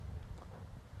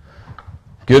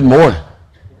Good morning.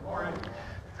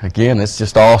 Again, it's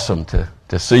just awesome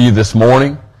to see you this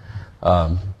morning.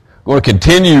 We're going to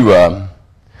continue a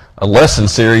lesson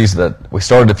series that we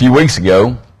started a few weeks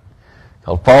ago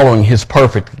called Following His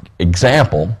Perfect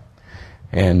Example.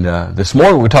 And this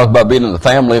morning we talk about being in the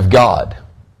family of God.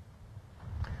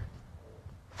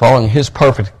 Following His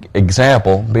perfect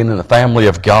example, being in the family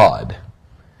of God.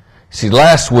 See,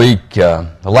 last week, the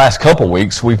last couple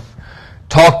weeks, we've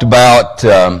talked about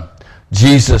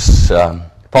Jesus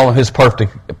following His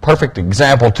perfect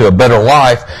example to a better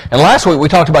life. And last week we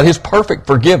talked about His perfect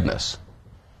forgiveness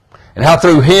and how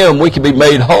through Him we can be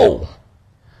made whole.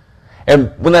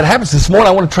 And when that happens this morning,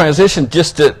 I want to transition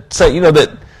just to say,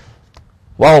 that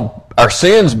while our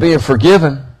sins being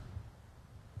forgiven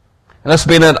and us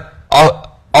being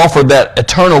offered that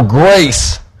eternal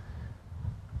grace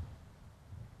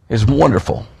is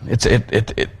wonderful.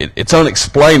 It's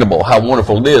unexplainable how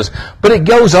wonderful it is. But it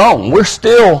goes on. We're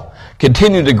still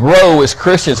continuing to grow as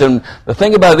Christians. And the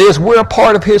thing about it is we're a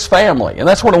part of His family. And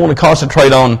that's what I want to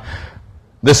concentrate on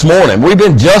this morning. We've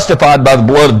been justified by the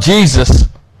blood of Jesus.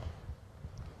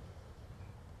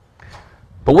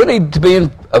 But we need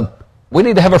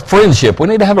to have a friendship. We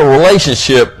need to have a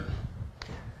relationship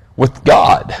with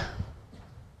God.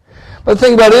 But the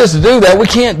thing about it is, to do that, we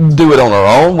can't do it on our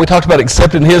own. We talked about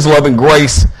accepting His love and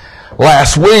grace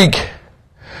last week.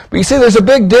 But you see, there's a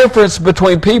big difference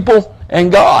between people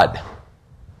and God. I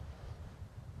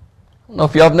don't know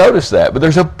if y'all have noticed that, but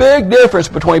there's a big difference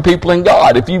between people and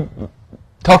God. If you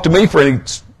talk to me for any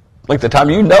length of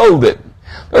time, you know that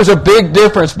there's a big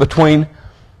difference between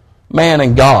man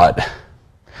and God.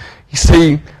 You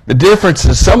see,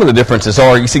 some of the differences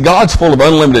are, you see, God's full of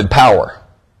unlimited power.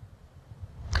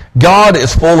 God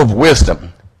is full of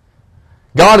wisdom.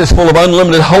 God is full of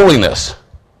unlimited holiness.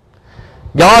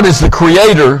 God is the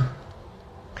creator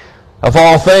of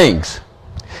all things.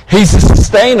 He's the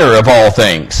sustainer of all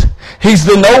things. He's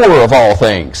the knower of all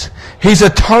things. He's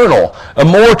eternal,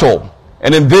 immortal,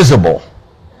 and invisible.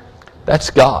 That's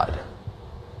God.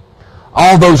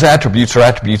 All those attributes are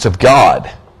attributes of God.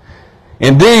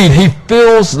 Indeed, He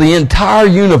fills the entire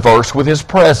universe with His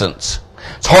presence.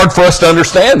 It's hard for us to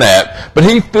understand that, but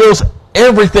He fills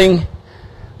everything,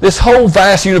 this whole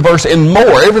vast universe and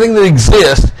more, everything that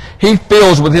exists, He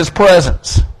fills with His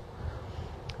presence.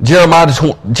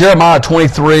 Jeremiah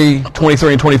 23,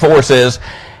 23 and 24 says,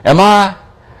 "Am I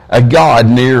a God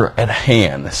near at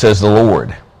hand, says the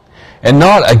Lord, and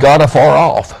not a God afar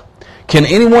off? Can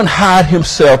anyone hide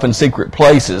himself in secret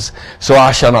places, so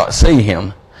I shall not see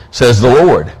him, says the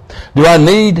Lord? Do I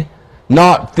need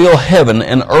not fill heaven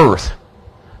and earth,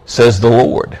 says the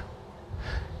Lord?"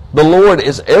 The Lord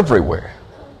is everywhere.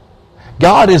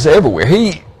 God is everywhere.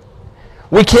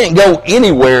 We can't go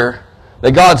anywhere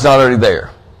that God's not already there.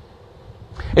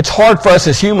 It's hard for us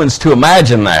as humans to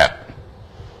imagine that.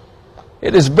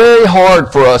 It is very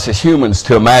hard for us as humans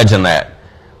to imagine that.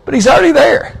 But He's already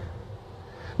there.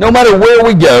 No matter where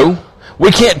we go,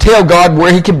 we can't tell God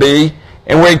where He can be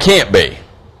and where He can't be.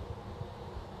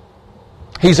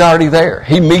 He's already there.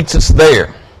 He meets us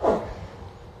there.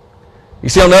 You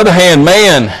see, on the other hand,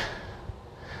 man,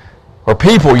 or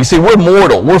people, you see, we're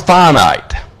mortal. We're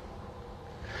finite.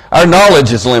 Our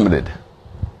knowledge is limited.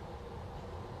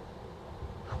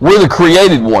 We're the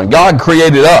created one. God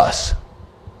created us.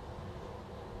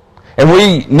 And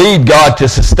we need God to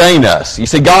sustain us. You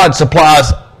see, God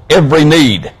supplies every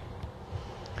need.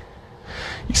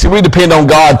 You see, we depend on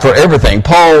God for everything.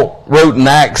 Paul wrote in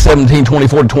Acts 17,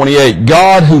 24 to 28,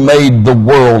 "God who made the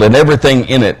world and everything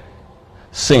in it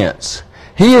since.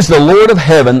 He is the Lord of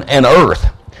heaven and earth,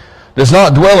 does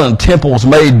not dwell in temples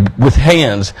made with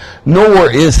hands,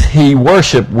 nor is He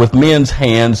worshipped with men's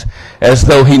hands as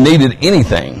though He needed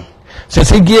anything. Since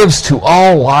He gives to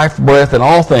all life, breath, and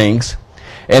all things,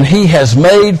 and He has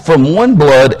made from one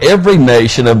blood every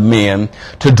nation of men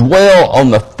to dwell on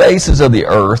the faces of the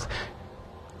earth,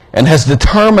 and has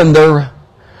determined their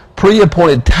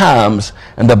pre-appointed times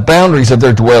and the boundaries of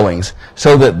their dwellings,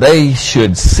 so that they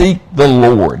should seek the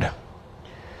Lord,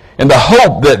 in the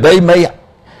hope that they may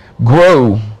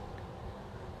grow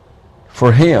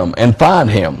for Him and find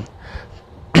Him.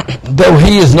 Though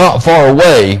He is not far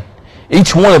away,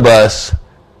 each one of us,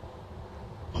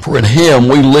 for in Him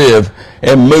we live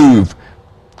and move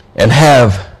and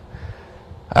have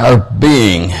our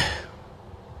being,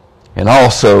 and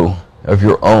also of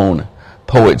your own,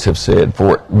 poets have said,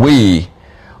 for we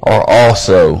are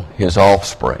also His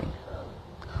offspring."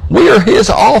 We are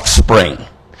His offspring.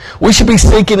 We should be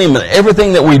seeking Him in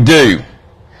everything that we do.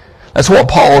 That's what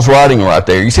Paul's writing right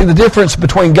there. You see, the difference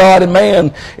between God and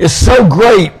man is so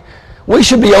great We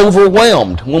should be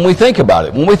overwhelmed when we think about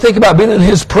it. When we think about being in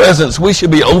His presence, we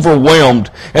should be overwhelmed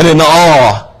and in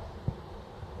awe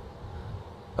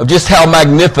of just how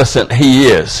magnificent He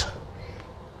is.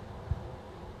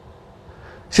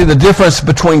 See, the difference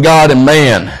between God and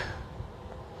man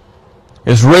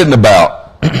is written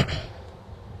about.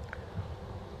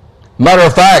 Matter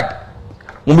of fact,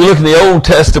 when we look in the Old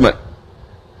Testament,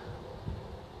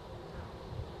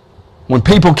 when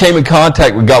people came in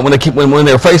contact with God, when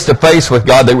they were face to face with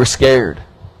God, they were scared.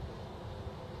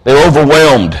 They were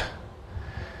overwhelmed.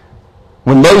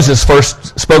 When Moses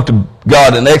first spoke to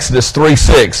God in Exodus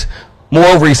 3:6,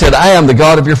 moreover, he said, I am the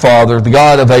God of your father, the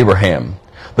God of Abraham,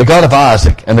 the God of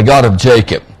Isaac, and the God of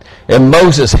Jacob. And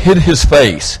Moses hid his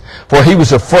face, for he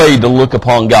was afraid to look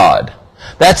upon God.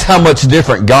 That's how much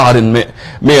different God and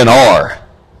men are.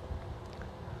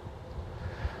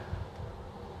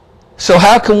 So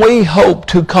how can we hope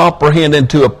to comprehend and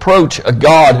to approach a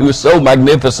God who is so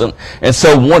magnificent and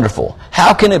so wonderful?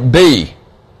 How can it be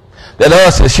that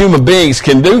us as human beings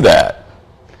can do that?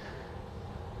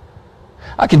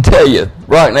 I can tell you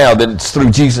right now that it's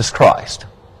through Jesus Christ.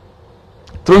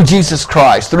 Through Jesus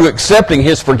Christ, through accepting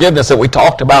His forgiveness that we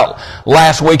talked about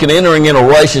last week and entering in a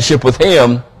relationship with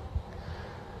Him,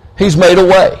 He's made a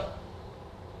way.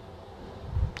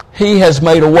 He has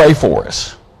made a way for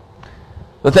us.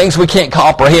 The things we can't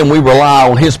comprehend, we rely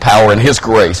on His power and His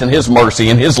grace and His mercy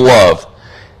and His love.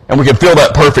 And we can feel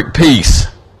that perfect peace.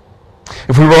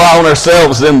 If we rely on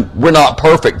ourselves, then we're not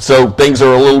perfect, so things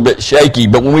are a little bit shaky.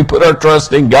 But when we put our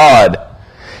trust in God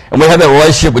and we have that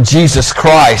relationship with Jesus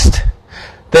Christ,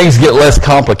 things get less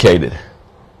complicated.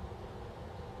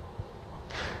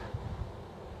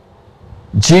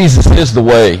 Jesus is the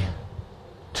way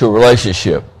to a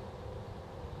relationship.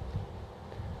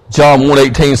 John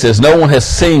 1:18 says, no one has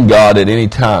seen God at any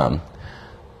time.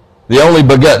 The only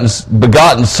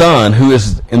begotten Son who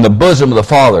is in the bosom of the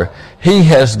Father, He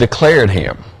has declared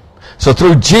Him. So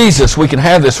through Jesus we can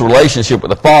have this relationship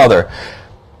with the Father.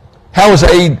 How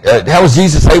was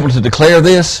Jesus able to declare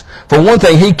this? For one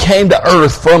thing, He came to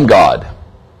earth from God.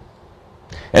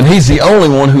 And He's the only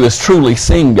one who has truly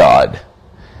seen God.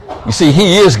 You see,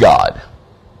 He is God.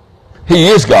 He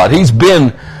is God. He's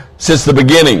been since the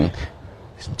beginning.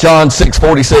 John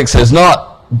 6:46 says,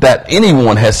 not that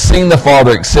anyone has seen the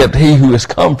Father except he who has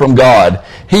come from God.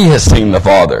 He has seen the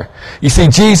Father. You see,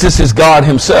 Jesus is God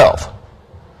Himself.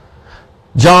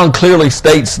 John clearly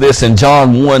states this in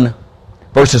John 1,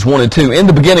 verses 1 and 2. In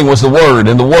the beginning was the Word,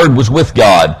 and the Word was with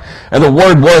God, and the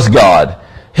Word was God.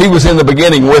 He was in the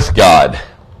beginning with God.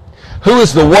 Who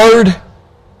is the Word?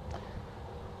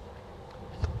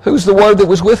 Who's the Word that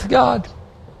was with God?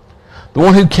 The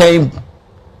one who came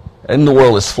in the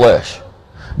world as flesh.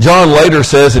 John later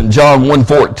says in John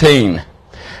 1:14,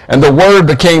 and the Word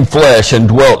became flesh and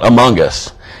dwelt among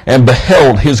us, and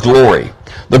beheld His glory,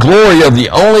 the glory of the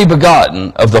only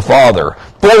begotten of the Father,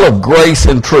 full of grace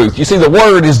and truth. You see, the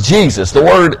Word is Jesus. The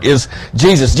Word is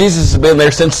Jesus. Jesus has been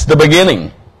there since the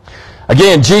beginning.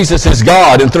 Again, Jesus is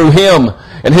God, and through Him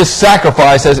and His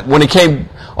sacrifice when He came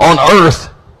on earth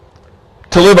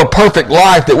to live a perfect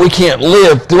life that we can't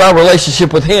live, through our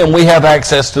relationship with Him, we have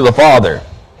access to the Father.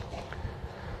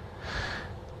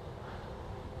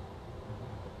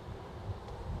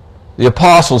 The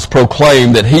apostles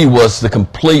proclaimed that He was the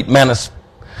complete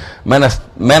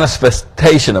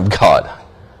manifestation of God.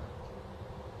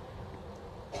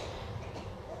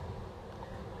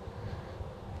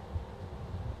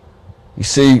 You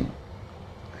see,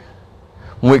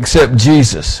 when we accept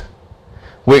Jesus,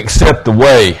 we accept the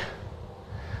way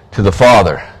to the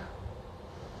Father.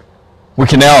 We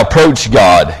can now approach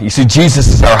God. You see, Jesus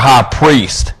is our high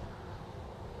priest.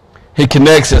 He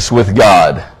connects us with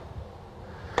God.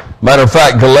 Matter of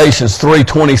fact, Galatians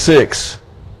 3:26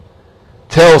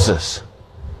 tells us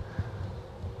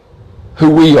who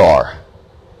we are.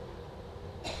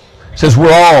 It says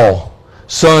we're all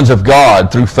sons of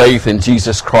God through faith in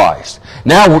Jesus Christ.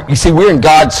 Now, you see, we're in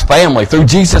God's family. Through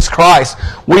Jesus Christ,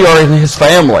 we are in His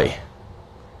family.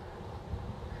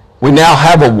 We now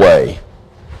have a way.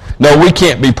 No, we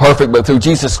can't be perfect, but through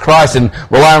Jesus Christ and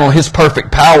relying on His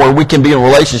perfect power, we can be in a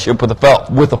relationship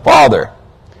with the Father.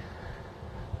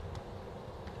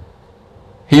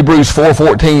 Hebrews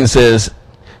 4:14 says,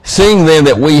 seeing then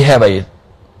that we have a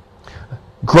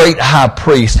great high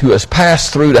priest who has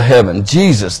passed through to heaven,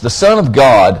 Jesus, the Son of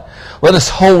God, let us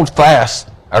hold fast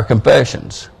our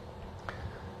confessions.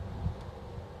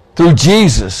 Through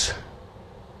Jesus,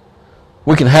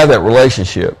 we can have that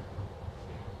relationship.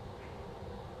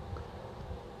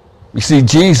 You see,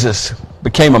 Jesus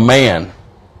became a man,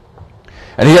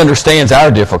 and He understands our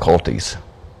difficulties.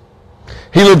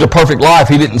 He lived a perfect life.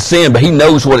 He didn't sin, but he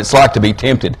knows what it's like to be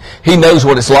tempted. He knows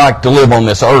what it's like to live on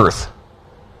this earth.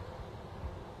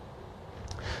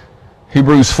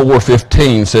 Hebrews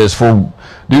 4:15 says, For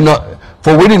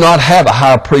we do not have a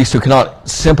high priest who cannot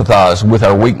sympathize with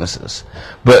our weaknesses,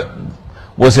 but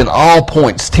was in all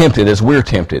points tempted as we're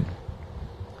tempted.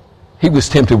 He was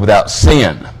tempted without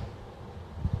sin.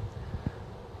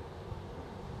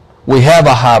 We have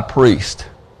a high priest.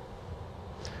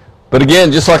 But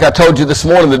again, just like I told you this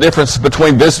morning, the difference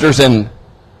between visitors and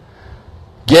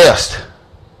guests.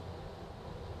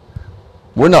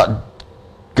 We're not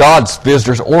God's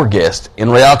visitors or guests. In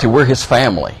reality, we're His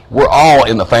family. We're all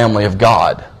in the family of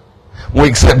God. When we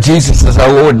accept Jesus as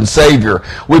our Lord and Savior,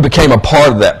 we became a part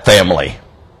of that family.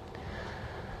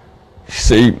 You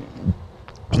see,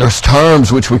 there's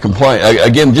terms which we complain.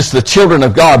 Again, just the children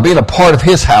of God, being a part of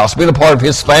His house, being a part of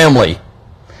His family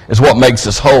is what makes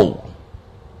us whole.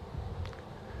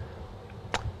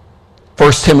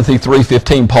 1 Timothy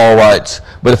 3:15, Paul writes,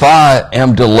 But if I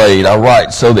am delayed, I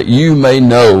write so that you may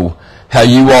know how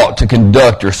you ought to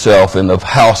conduct yourself in the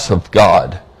house of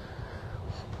God,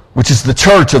 which is the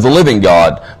church of the living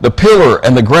God, the pillar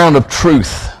and the ground of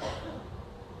truth.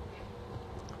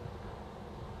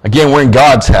 Again, we're in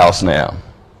God's house now.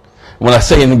 When I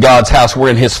say in God's house, we're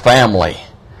in His family.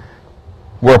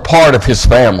 We're a part of His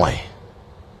family.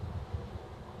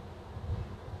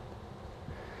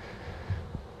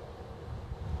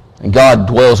 And God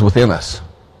dwells within us.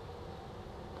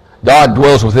 God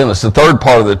dwells within us. The third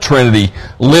part of the Trinity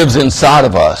lives inside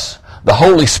of us. The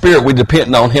Holy Spirit, we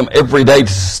depend on Him every day to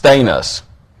sustain us.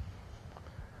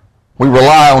 We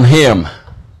rely on Him.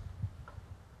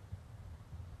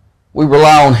 We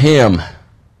rely on Him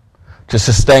to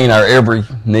sustain our every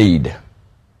need.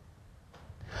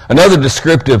 Another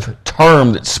descriptive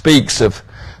term that speaks of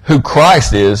who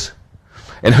Christ is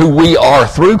and who we are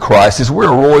through Christ is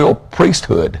we're a royal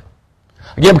priesthood.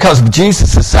 Again, because of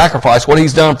Jesus' sacrifice, what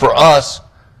He's done for us,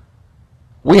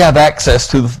 we have access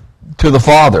to the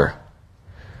Father.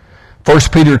 1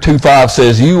 Peter 2:5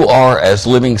 says, You are as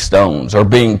living stones, or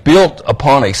being built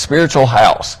upon a spiritual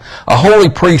house, a holy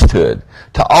priesthood,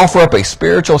 to offer up a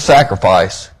spiritual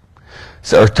sacrifice,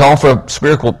 or to offer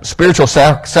spiritual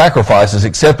sacrifices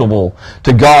acceptable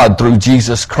to God through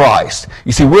Jesus Christ.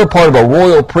 You see, we're part of a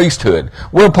royal priesthood.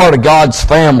 We're a part of God's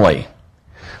family.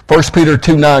 1 Peter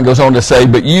 2:9 goes on to say,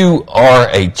 But you are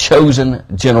a chosen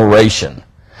generation,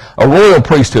 a royal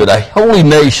priesthood, a holy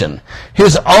nation,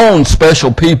 His own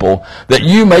special people, that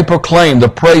you may proclaim the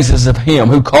praises of Him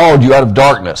who called you out of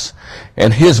darkness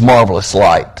and His marvelous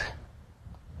light.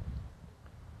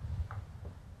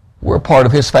 We're a part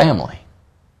of His family.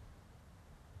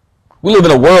 We live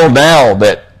in a world now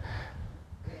that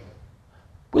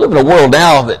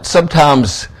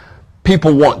sometimes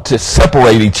people want to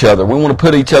separate each other. We want to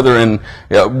put each other in,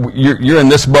 you're in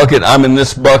this bucket, I'm in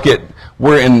this bucket.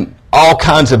 We're in all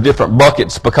kinds of different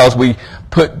buckets because we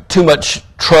put too much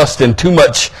trust and too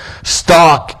much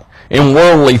stock in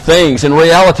worldly things. In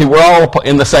reality, we're all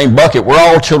in the same bucket. We're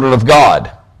all children of God.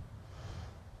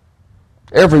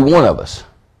 Every one of us.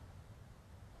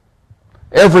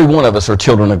 Every one of us are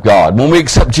children of God. When we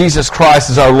accept Jesus Christ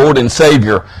as our Lord and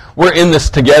Savior, we're in this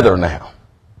together now.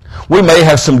 We may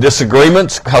have some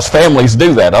disagreements because families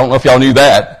do that. I don't know if y'all knew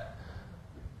that.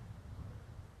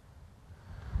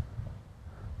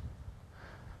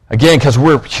 Again, because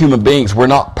we're human beings, we're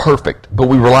not perfect, but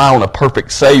we rely on a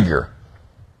perfect Savior.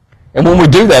 And when we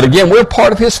do that, again, we're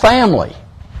part of His family.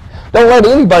 Don't let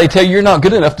anybody tell you you're not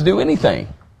good enough to do anything.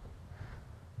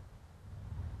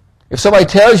 If somebody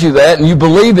tells you that and you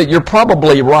believe it, you're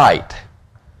probably right.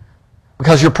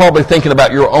 Because you're probably thinking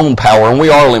about your own power, and we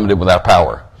are limited with our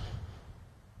power.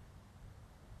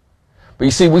 But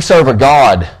you see, we serve a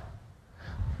God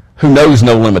who knows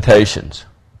no limitations.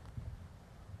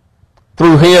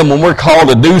 Through Him, when we're called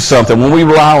to do something, when we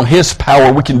rely on His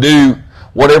power, we can do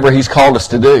whatever He's called us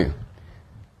to do.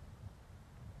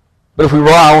 But if we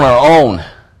rely on our own,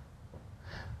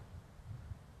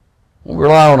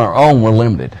 we're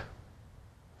limited.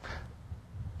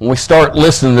 When we start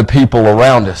listening to people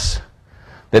around us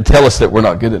that tell us that we're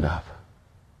not good enough.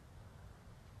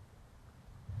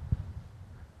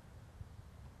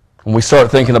 When we start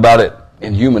thinking about it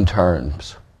in human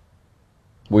terms,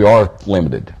 we are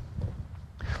limited.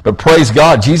 But praise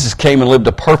God, Jesus came and lived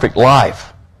a perfect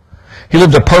life. He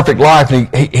lived a perfect life,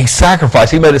 and he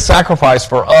sacrificed. He made a sacrifice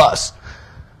for us.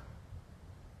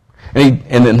 And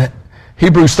in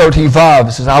Hebrews 13:5,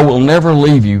 it says, I will never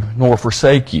leave you nor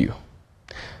forsake you.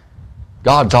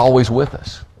 God's always with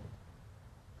us.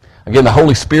 Again, the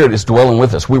Holy Spirit is dwelling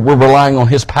with us. We're relying on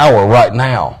His power right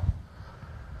now.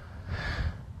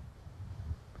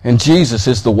 And Jesus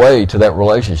is the way to that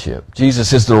relationship.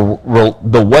 Jesus is the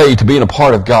way to being a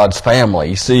part of God's family.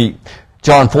 You see,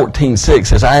 John 14:6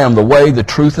 says, I am the way, the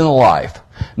truth, and the life.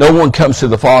 No one comes to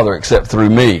the Father except through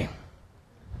me.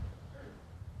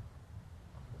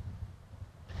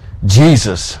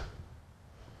 Jesus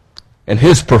and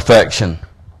His perfection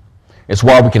is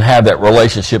why we can have that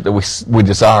relationship that we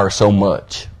desire so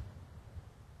much.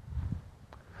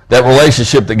 That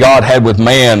relationship that God had with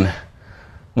man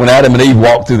when Adam and Eve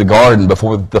walked through the garden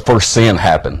before the first sin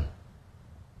happened.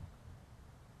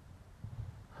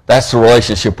 That's the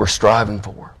relationship we're striving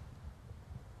for.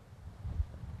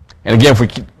 And again, if we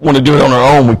want to do it on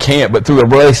our own, we can't. But through a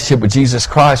relationship with Jesus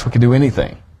Christ, we can do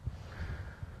anything.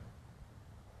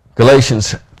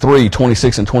 Galatians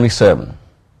 3:26 and 27.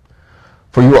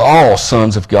 For you are all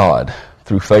sons of God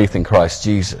through faith in Christ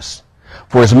Jesus.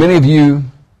 For as many of you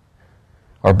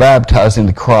are baptized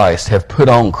into Christ, have put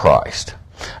on Christ.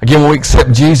 Again, when we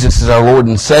accept Jesus as our Lord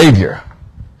and Savior,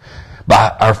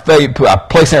 by our faith, by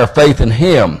placing our faith in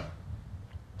Him,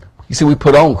 you see, we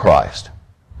put on Christ.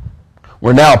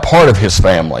 We're now a part of His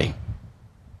family.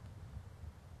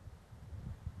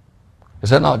 Is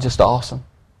that not just awesome?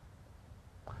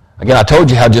 Again, I told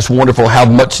you how just wonderful, how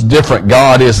much different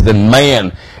God is than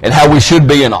man, and how we should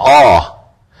be in awe.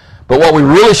 But what we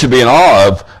really should be in awe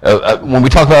of, when we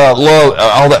talk about love,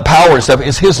 all that power and stuff,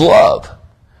 is His love.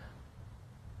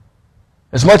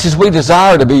 As much as we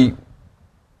desire to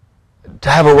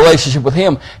have a relationship with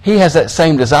Him, He has that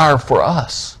same desire for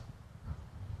us.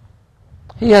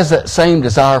 He has that same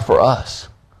desire for us.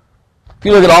 If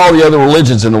you look at all the other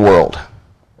religions in the world,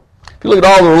 if you look at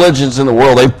all the religions in the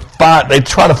world, they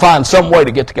try to find some way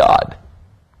to get to God.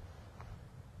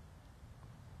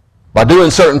 By doing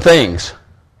certain things.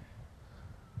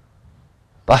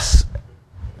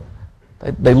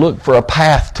 They look for a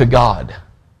path to God.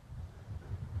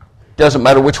 Doesn't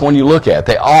matter which one you look at.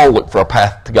 They all look for a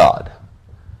path to God.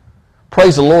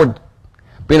 Praise the Lord.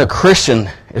 Being a Christian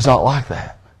is not like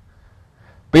that.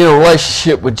 Being in a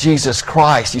relationship with Jesus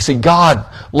Christ. You see, God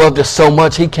loved us so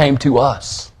much, He came to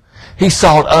us. He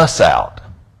sought us out.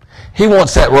 He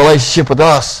wants that relationship with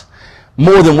us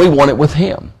more than we want it with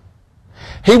Him.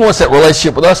 He wants that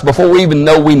relationship with us before we even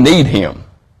know we need Him.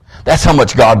 That's how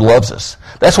much God loves us.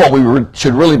 That's what we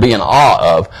should really be in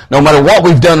awe of. No matter what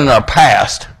we've done in our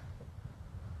past,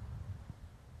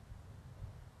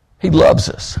 He loves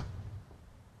us.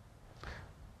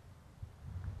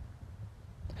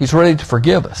 He's ready to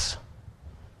forgive us.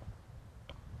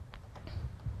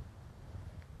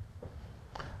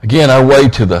 Again, our way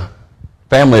to the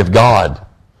family of God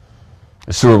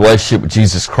is through a relationship with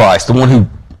Jesus Christ, the one who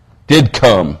did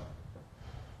come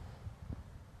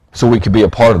so we could be a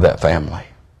part of that family.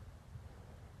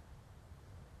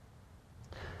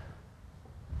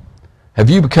 Have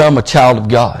you become a child of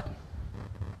God?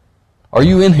 Are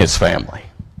you in His family?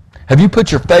 Have you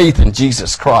put your faith in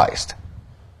Jesus Christ?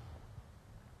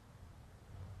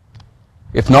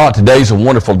 If not, today's a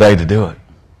wonderful day to do it.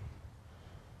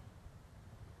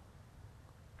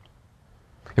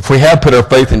 If we have put our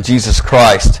faith in Jesus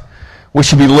Christ, we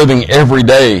should be living every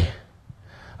day,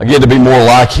 again, to be more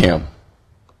like Him.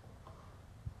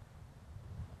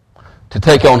 To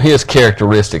take on His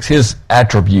characteristics, His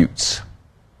attributes.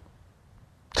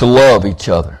 To love each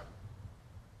other.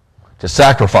 To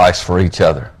sacrifice for each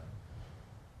other.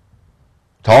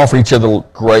 To offer each other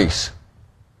grace.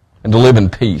 And to live in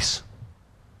peace.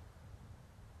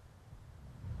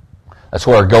 That's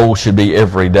what our goal should be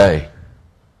every day.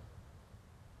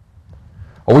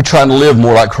 Are we trying to live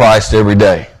more like Christ every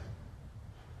day?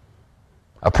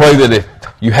 I pray that if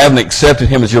you haven't accepted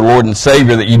Him as your Lord and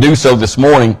Savior, that you do so this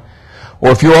morning. Or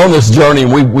if you're on this journey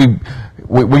and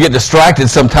we get distracted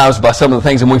sometimes by some of the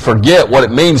things and we forget what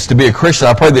it means to be a Christian,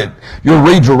 I pray that you're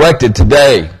redirected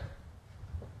today.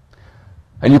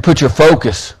 And you put your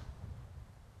focus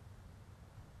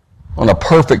on a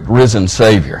perfect risen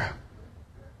Savior.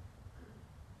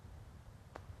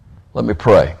 Let me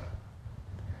pray.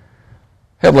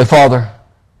 Heavenly Father,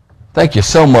 thank you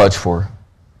so much for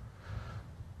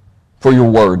your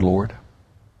word, Lord.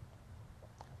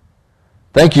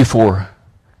 Thank you for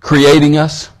creating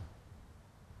us.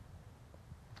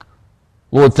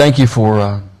 Lord, thank you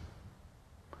for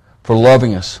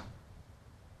loving us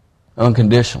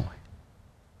unconditionally.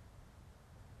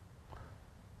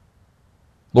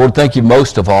 Lord, thank you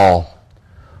most of all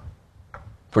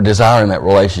for desiring that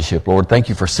relationship. Lord, thank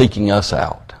you for seeking us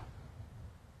out.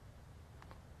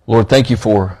 Lord, thank you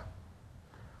for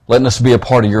letting us be a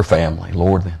part of your family,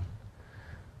 Lord.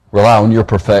 Rely on your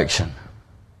perfection.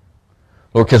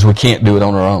 Lord, because we can't do it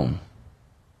on our own.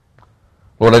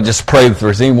 Lord, I just pray that if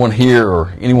there's anyone here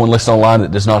or anyone listening online that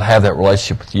does not have that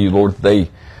relationship with you, Lord, they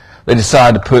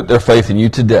decide to put their faith in you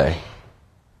today.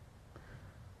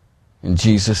 In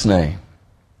Jesus' name,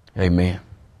 amen.